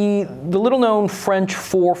the little-known French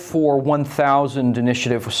 4 for 1,000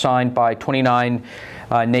 initiative was signed by 29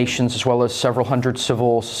 nations as well as several hundred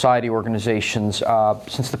civil society organizations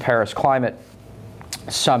since the Paris Climate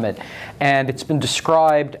Summit, and it's been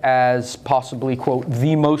described as possibly, quote,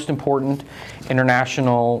 the most important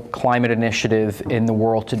international climate initiative in the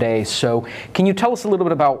world today. So can you tell us a little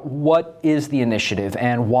bit about what is the initiative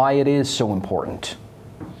and why it is so important?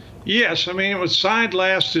 Yes, I mean, it was signed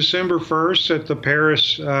last December 1st at the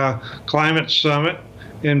Paris Climate Summit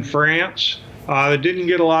in France. It didn't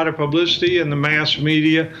get a lot of publicity in the mass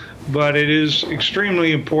media, but it is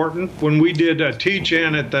extremely important. When we did a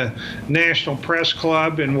teach-in at the National Press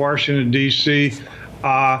Club in Washington, D.C.,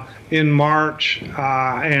 in March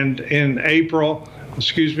and in April,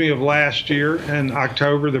 of last year, and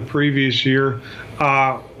October the previous year,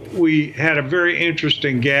 we had a very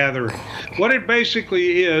interesting gathering. What it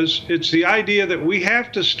basically is, it's the idea that we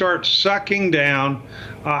have to start sucking down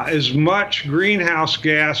as much greenhouse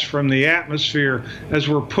gas from the atmosphere as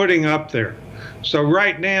we're putting up there. So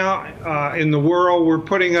right now in the world, we're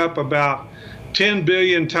putting up about 10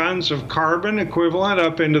 billion tons of carbon equivalent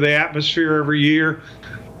up into the atmosphere every year.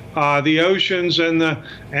 The oceans and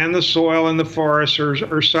the soil and the forests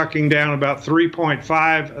are sucking down about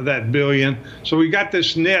 3.5 of that billion. So we got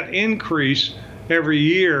this net increase every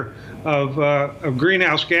year of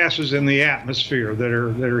greenhouse gases in the atmosphere that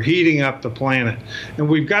are heating up the planet, and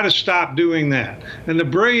we've got to stop doing that. And the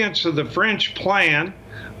brilliance of the French plan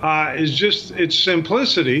is just its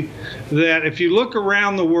simplicity, that if you look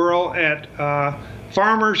around the world at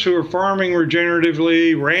farmers who are farming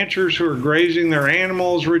regeneratively, ranchers who are grazing their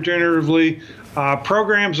animals regeneratively,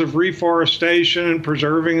 programs of reforestation and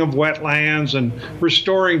preserving of wetlands and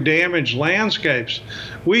restoring damaged landscapes,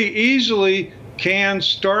 we easily can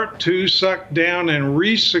start to suck down and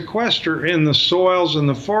re-sequester in the soils and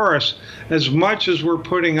the forests as much as we're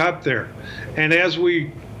putting up there. And as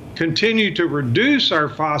we continue to reduce our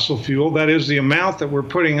fossil fuel, that is the amount that we're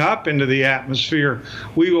putting up into the atmosphere,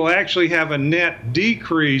 we will actually have a net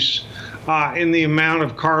decrease in the amount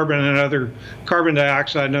of carbon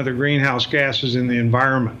dioxide and other greenhouse gases in the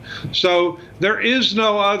environment. So there is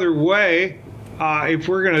no other way if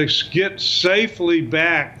we're going to get safely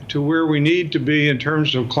back to where we need to be in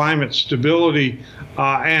terms of climate stability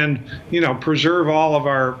and preserve all of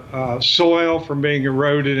our soil from being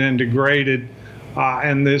eroded and degraded,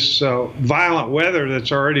 and this violent weather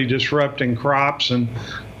that's already disrupting crops and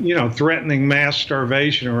threatening mass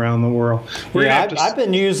starvation around the world. I've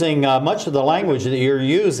been using much of the language that you're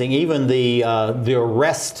using, even the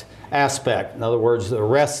arrest aspect. In other words,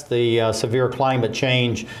 arrest the severe climate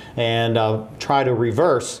change and try to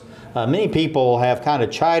reverse. Many people have kind of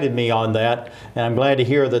chided me on that, and I'm glad to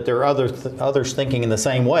hear that there are others thinking in the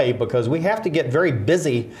same way, because we have to get very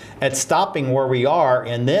busy at stopping where we are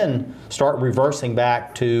and then start reversing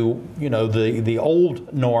back to the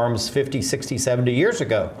old norms 50, 60, 70 years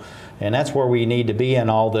ago. And that's where we need to be in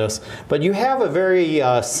all this. But you have a very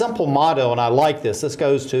simple motto, and I like this. This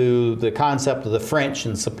goes to the concept of the French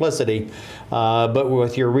and simplicity. But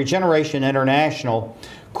with your Regeneration International,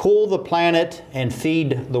 cool the planet and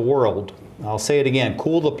feed the world. I'll say it again,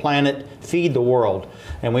 cool the planet, feed the world.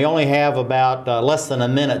 And we only have about less than a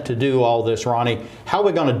minute to do all this, Ronnie. How are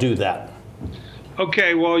we going to do that?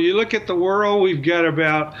 Okay, well, you look at the world, we've got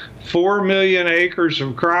about 4 million acres of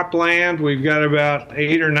cropland, we've got about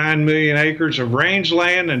 8 or 9 million acres of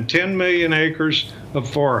rangeland, and 10 million acres of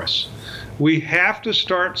forests. We have to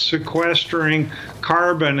start sequestering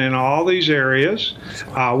carbon in all these areas.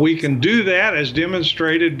 We can do that as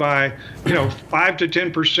demonstrated by, 5 to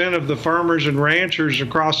 10% of the farmers and ranchers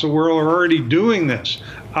across the world are already doing this.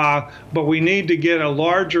 But we need to get a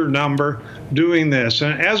larger number doing this.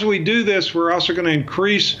 And as we do this, we're also going to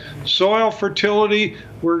increase soil fertility.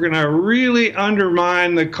 We're going to really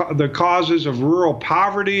undermine the causes of rural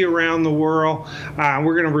poverty around the world.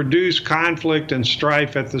 We're going to reduce conflict and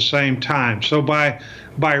strife at the same time. So by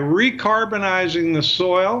recarbonizing the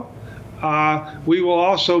soil, we will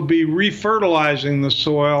also be refertilizing the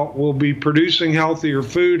soil. We'll be producing healthier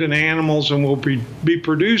food and animals, and we'll be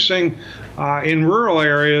producing in rural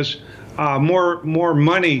areas more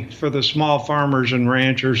money for the small farmers and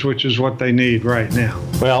ranchers, which is what they need right now.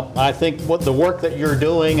 Well, I think what the work that you're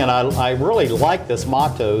doing, and I really like this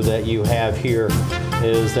motto that you have here,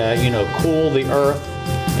 is that, cool the earth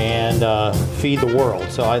and feed the world.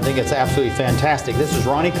 So I think it's absolutely fantastic. This is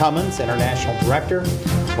Ronnie Cummins, International Director,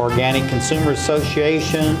 Organic Consumer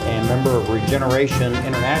Association, and member of Regeneration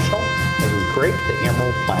International, as we create the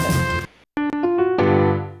Emerald Planet.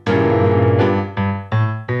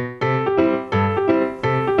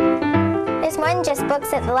 There's more than just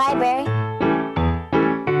books at the library.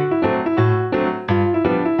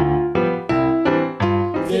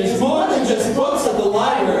 There's more than just books at the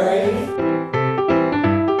library.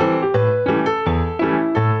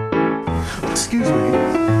 Excuse me.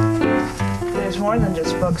 There's more than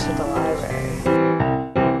just books at the library.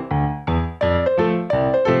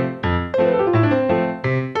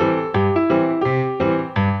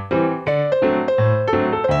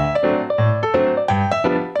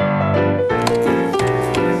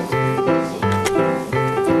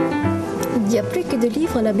 Il y a plus que de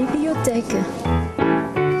livres à la bibliothèque.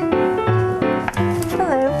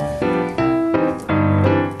 Hello.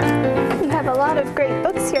 You have a lot of great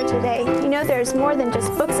books here today. You know there's more than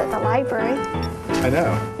just books at the library. I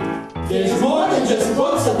know. There's more than just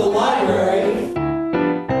books at the library.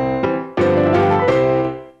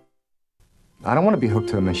 I don't want to be hooked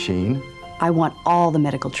to a machine. I want all the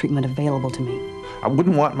medical treatment available to me. I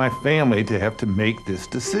wouldn't want my family to have to make this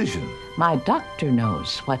decision. My doctor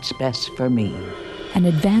knows what's best for me. An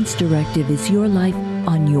advance directive is your life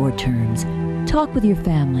on your terms. Talk with your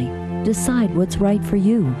family. Decide what's right for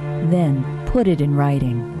you. Then put it in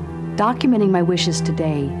writing. Documenting my wishes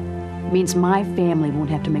today means my family won't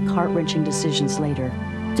have to make heart-wrenching decisions later.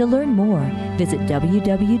 To learn more, visit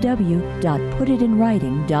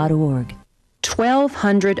www.putitinwriting.org.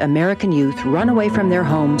 1,200 American youth run away from their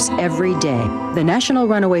homes every day. The National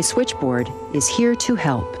Runaway Switchboard is here to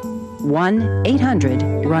help.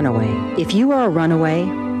 1-800-RUNAWAY. If you are a runaway,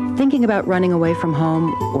 thinking about running away from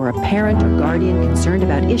home, or a parent or guardian concerned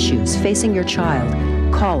about issues facing your child,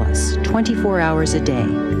 call us 24 hours a day.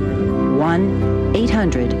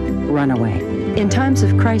 1-800-RUNAWAY. In times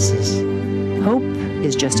of crisis, hope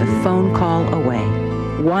is just a phone call away.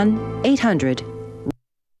 1-800.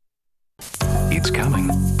 It's coming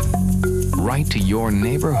right to your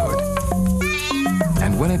neighborhood.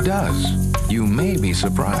 And when it does, you may be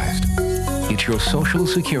surprised. It's your Social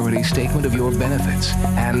Security statement of your benefits,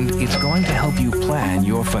 and it's going to help you plan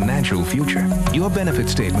your financial future. Your benefit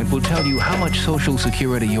statement will tell you how much Social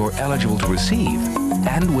Security you're eligible to receive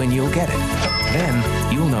and when you'll get it. Then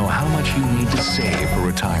you'll know how much you need to save for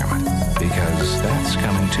retirement, because that's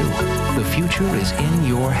coming too. The future is in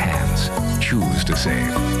your hands. Choose to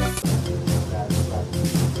save.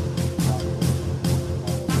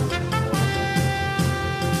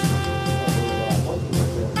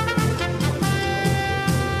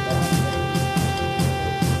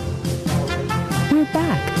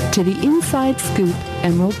 To the Inside Scoop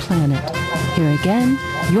Emerald Planet. Here again,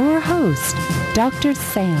 your host, Dr.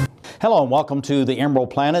 Sam. Hello and welcome to the Emerald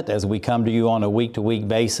Planet as we come to you on a week-to-week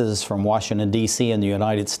basis from Washington, D.C. in the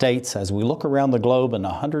United States as we look around the globe in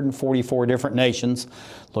 144 different nations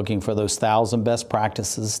looking for those 1,000 best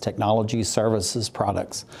practices, technologies, services,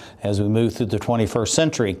 products as we move through the 21st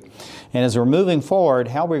century. And as we're moving forward,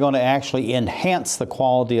 how we're going to actually enhance the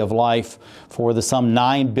quality of life for the some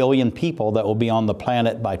 9 billion people that will be on the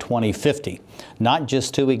planet by 2050. Not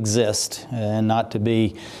just to exist and not to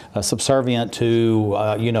be subservient to,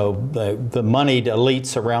 the moneyed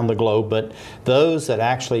elites around the globe, but those that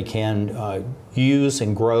actually can use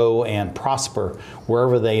and grow and prosper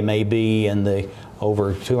wherever they may be in the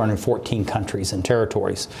over 214 countries and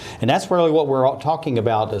territories. And that's really what we're talking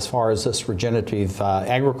about as far as this regenerative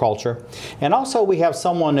agriculture. And also we have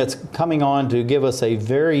someone that's coming on to give us a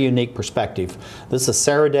very unique perspective. This is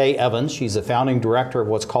Sara Evans. She's the founding director of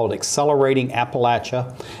what's called Accelerating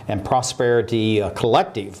Appalachia and Prosperity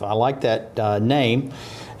Collective. I like that name.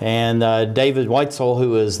 And David Witzel,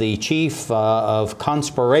 who is the chief of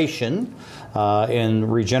Conspiration, in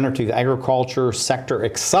Regenerative Agriculture Sector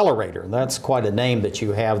Accelerator. That's quite a name that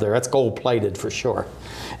you have there. That's gold-plated for sure.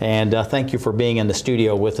 And thank you for being in the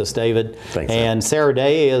studio with us, David. Thanks. And Sara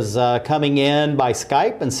is coming in by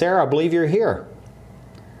Skype. And Sara, I believe you're here.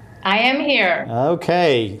 I am here.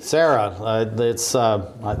 Okay, Sara,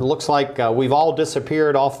 it looks like we've all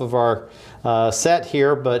disappeared off of our set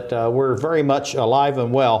here, but we're very much alive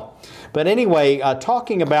and well. But anyway,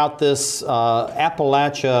 talking about this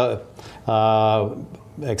Appalachia,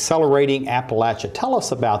 Accelerating Appalachia. Tell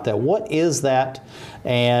us about that. What is that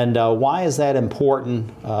and why is that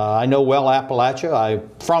important? I know well Appalachia. I'm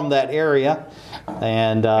from that area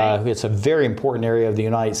and it's a very important area of the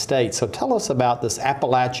United States. So tell us about this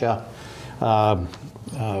Appalachia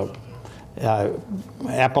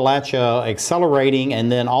Appalachia Accelerating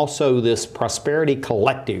and then also this Prosperity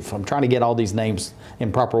Collective. I'm trying to get all these names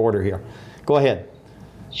in proper order here. Go ahead.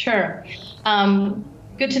 Sure.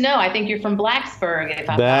 Good to know. I think you're from Blacksburg, if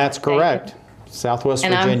I'm That's not mistaken. Correct. Southwest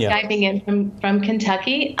Virginia. And I'm Skyping in from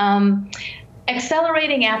Kentucky.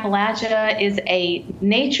 Accelerating Appalachia is a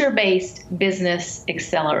nature-based business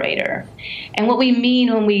accelerator. And what we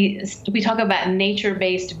mean when we talk about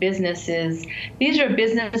nature-based businesses, these are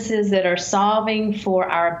businesses that are solving for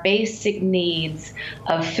our basic needs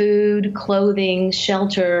of food, clothing,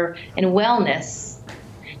 shelter, and wellness.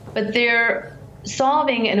 But they're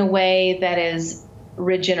solving in a way that is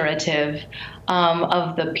regenerative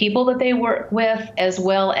of the people that they work with, as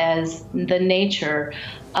well as the nature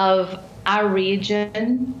of our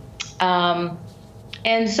region.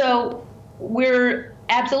 And so we're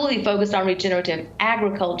absolutely focused on regenerative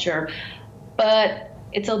agriculture, but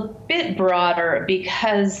it's a bit broader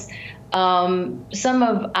because Some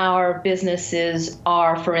of our businesses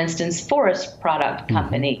are, for instance, forest product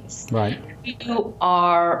companies. Right. Who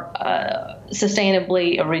are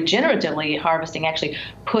sustainably or regeneratively harvesting, actually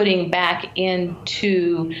putting back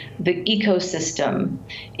into the ecosystem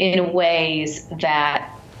in ways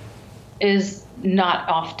that is not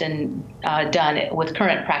often done with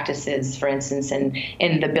current practices, for instance,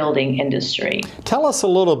 in the building industry. Tell us a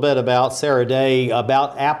little bit about, Sara Day,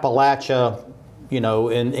 about Appalachia, you know,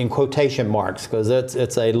 in quotation marks, because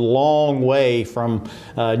it's a long way from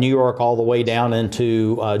New York all the way down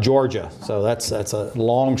into Georgia. So that's a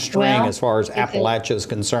long string as far as Appalachia is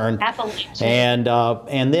concerned. Appalachia.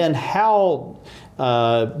 And then how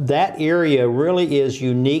that area really is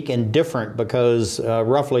unique and different, because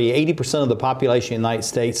roughly 80% of the population in the United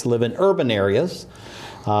States live in urban areas.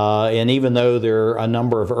 And even though there are a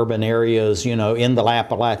number of urban areas, you know, in the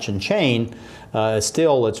Appalachian chain,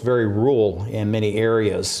 still it's very rural in many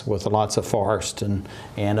areas with lots of forest and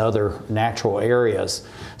other natural areas.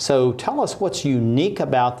 So tell us what's unique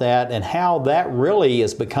about that and how that really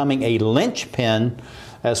is becoming a linchpin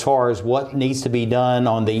as far as what needs to be done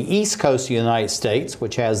on the east coast of the United States,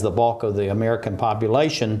 which has the bulk of the American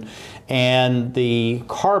population, and the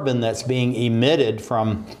carbon that's being emitted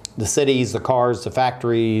from the cities, the cars, the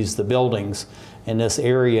factories, the buildings in this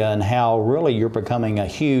area, and how really you're becoming a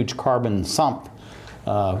huge carbon sump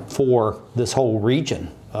for this whole region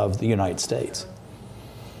of the United States.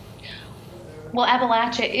 Well,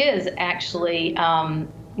 Appalachia is actually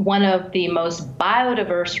one of the most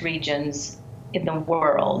biodiverse regions in the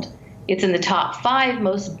world. It's in the top 5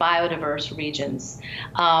 most biodiverse regions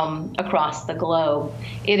across the globe.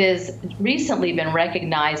 It has recently been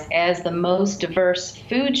recognized as the most diverse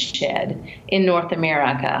food shed in North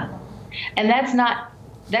America. And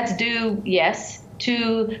that's due, yes,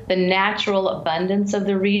 to the natural abundance of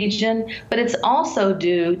the region, but it's also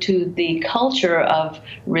due to the culture of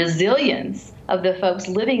resilience of the folks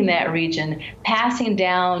living in that region, passing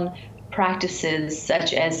down practices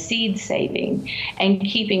such as seed saving and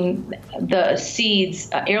keeping the seeds,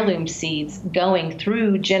 heirloom seeds, going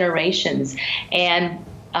through generations, and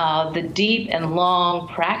the deep and long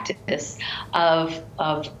practice of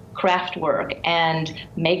craft work and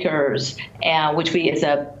makers, which we as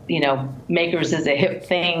a, you know, makers is a hip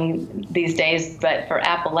thing these days, but for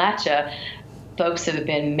Appalachia, folks have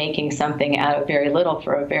been making something out of very little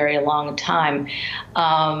for a very long time.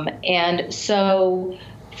 And so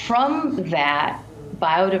from that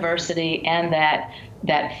biodiversity and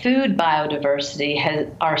that food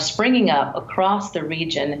biodiversity are springing up across the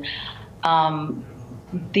region.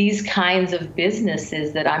 These kinds of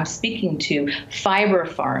businesses that I'm speaking to, fiber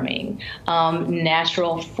farming,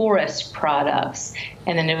 natural forest products,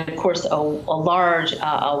 and then of course a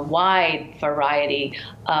wide variety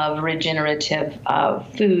of regenerative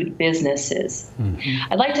food businesses.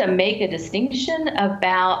 Mm-hmm. I'd like to make a distinction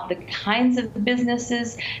about the kinds of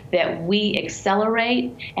businesses that we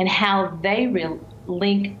accelerate and how they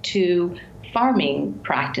link to farming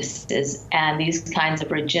practices and these kinds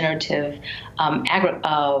of regenerative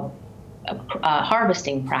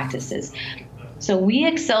harvesting practices. So we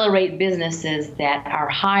accelerate businesses that are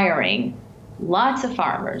hiring lots of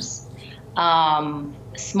farmers,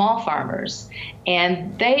 small farmers,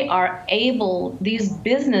 and they are able, these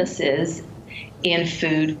businesses in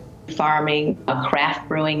food farming, craft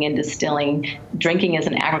brewing and distilling, drinking is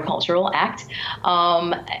an agricultural act,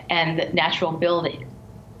 and natural building.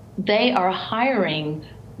 They are hiring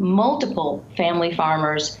multiple family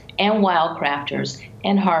farmers and wildcrafters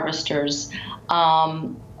and harvesters.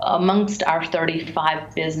 Amongst our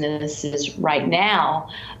 35 businesses right now,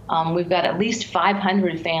 we've got at least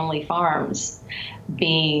 500 family farms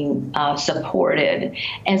being supported.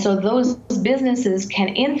 And so those businesses can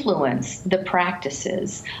influence the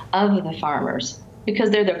practices of the farmers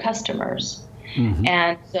because they're their customers. Mm-hmm.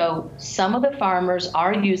 And so some of the farmers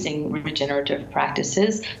are using regenerative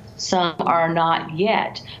practices, some are not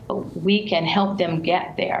yet, but we can help them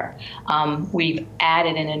get there. We've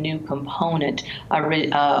added in a new component, a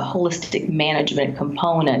holistic management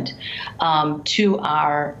component to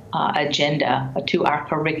our agenda, to our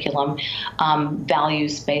curriculum,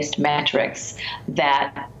 values-based metrics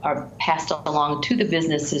that are passed along to the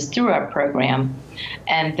businesses through our program,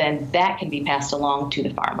 and then that can be passed along to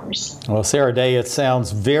the farmers. Well, Sara Day, it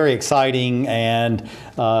sounds very exciting, and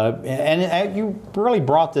you really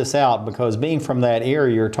brought this out because being from that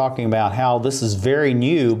area, you're talking about how this is very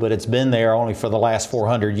new, but it's been there only for the last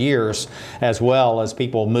 400 years, as well as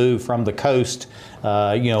people move from the coast,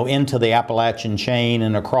 into the Appalachian chain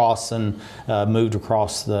and across, and moved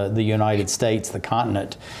across the United States, the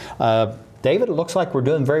continent. David, it looks like we're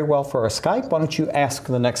doing very well for our Skype. Why don't you ask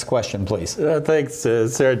the next question, please? Thanks,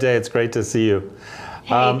 Sara Day. It's great to see you.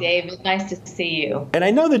 Hey, David. Nice to see you. And I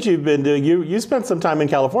know that you've been doing, you spent some time in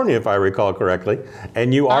California, if I recall correctly,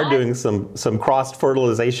 and you are doing some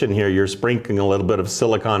cross-fertilization here. You're sprinkling a little bit of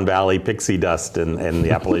Silicon Valley pixie dust in the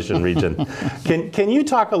Appalachian region. Can you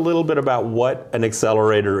talk a little bit about what an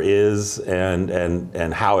accelerator is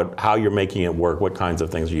and how you're making it work? What kinds of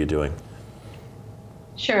things are you doing?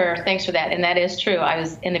 Sure, thanks for that. And that is true. I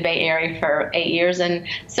was in the Bay Area for 8 years and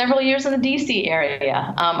several years in the DC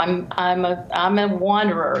area. I'm a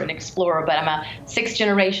wanderer, an explorer, but I'm a 6th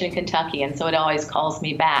generation Kentuckian, so it always calls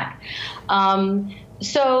me back.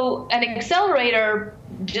 So an accelerator,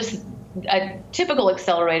 just a typical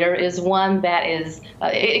accelerator, is one that is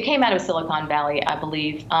it came out of Silicon Valley, I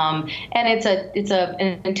believe, and it's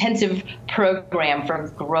an intensive program for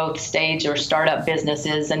growth stage or startup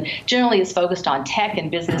businesses, and generally is focused on tech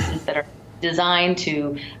and businesses that are designed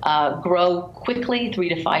to grow quickly, 3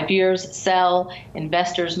 to 5 years, sell,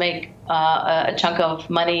 investors make a chunk of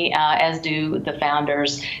money, as do the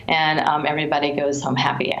founders, and everybody goes home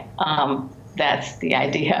happy. That's the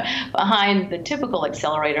idea behind the typical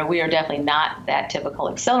accelerator. We are definitely not that typical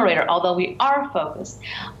accelerator, although we are focused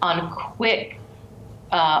on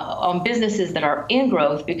on businesses that are in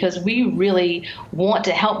growth, because we really want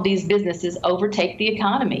to help these businesses overtake the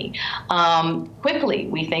economy quickly.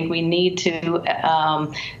 We think we need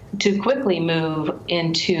to quickly move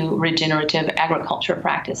into regenerative agriculture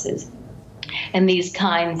practices and these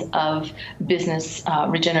kinds of business,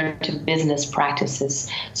 regenerative business practices.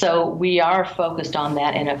 So we are focused on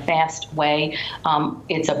that in a fast way.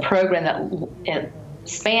 It's a program that it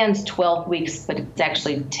spans 12 weeks, but it's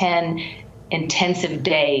actually 10 intensive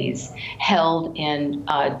days held in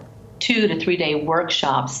 2 to 3 day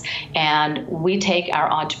workshops. And we take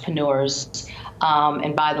our entrepreneurs,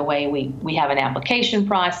 and by the way, we have an application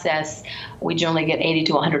process. We generally get 80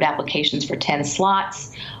 to 100 applications for 10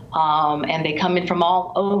 slots. And they come in from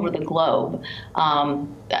all over the globe.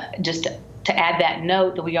 Just to add that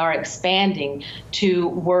note that we are expanding to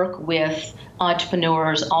work with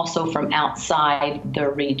entrepreneurs also from outside the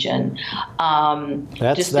region.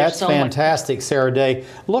 That's fantastic, Sara Day.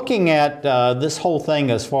 Looking at this whole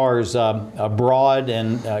thing as far as abroad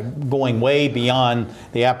and going way beyond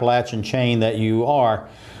the Appalachian chain that you are,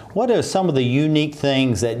 what are some of the unique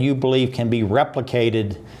things that you believe can be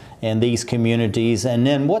replicated in these communities, and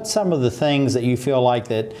then what's some of the things that you feel like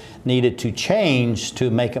that needed to change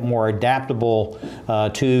to make it more adaptable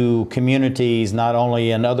to communities not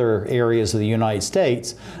only in other areas of the United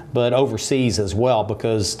States but overseas as well,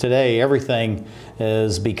 because today everything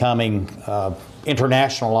is becoming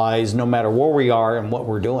internationalized no matter where we are and what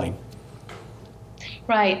we're doing.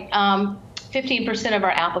 Right. 15% of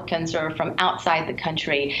our applicants are from outside the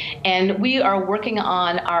country, and we are working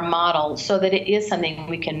on our model so that it is something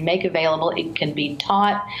we can make available. It can be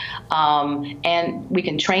taught, and we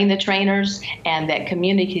can train the trainers, and that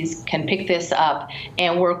communities can pick this up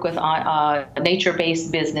and work with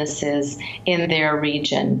nature-based businesses in their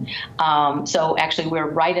region. So actually, we're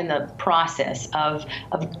right in the process of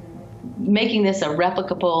making this a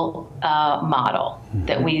replicable model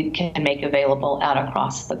that we can make available out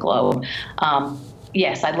across the globe.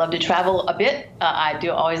 Yes, I'd love to travel a bit. I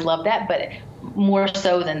do always love that, but more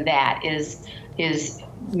so than that is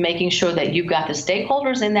making sure that you've got the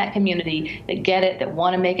stakeholders in that community that get it, that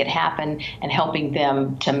want to make it happen, and helping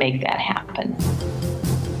them to make that happen.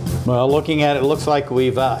 Well, looking at it, it looks like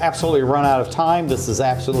we've absolutely run out of time. This is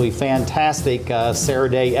absolutely fantastic. Sara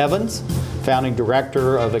Day Evans, Founding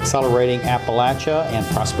Director of Accelerating Appalachia and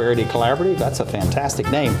Prosperity Collaborative. That's a fantastic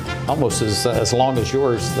name, almost as long as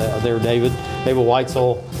yours there, David. David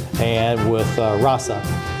Witzel, and with RASA.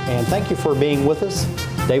 And thank you for being with us.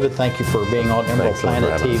 David, thank you for being on Emerald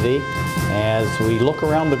Planet TV as we look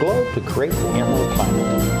around the globe to create the Emerald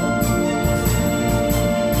Planet.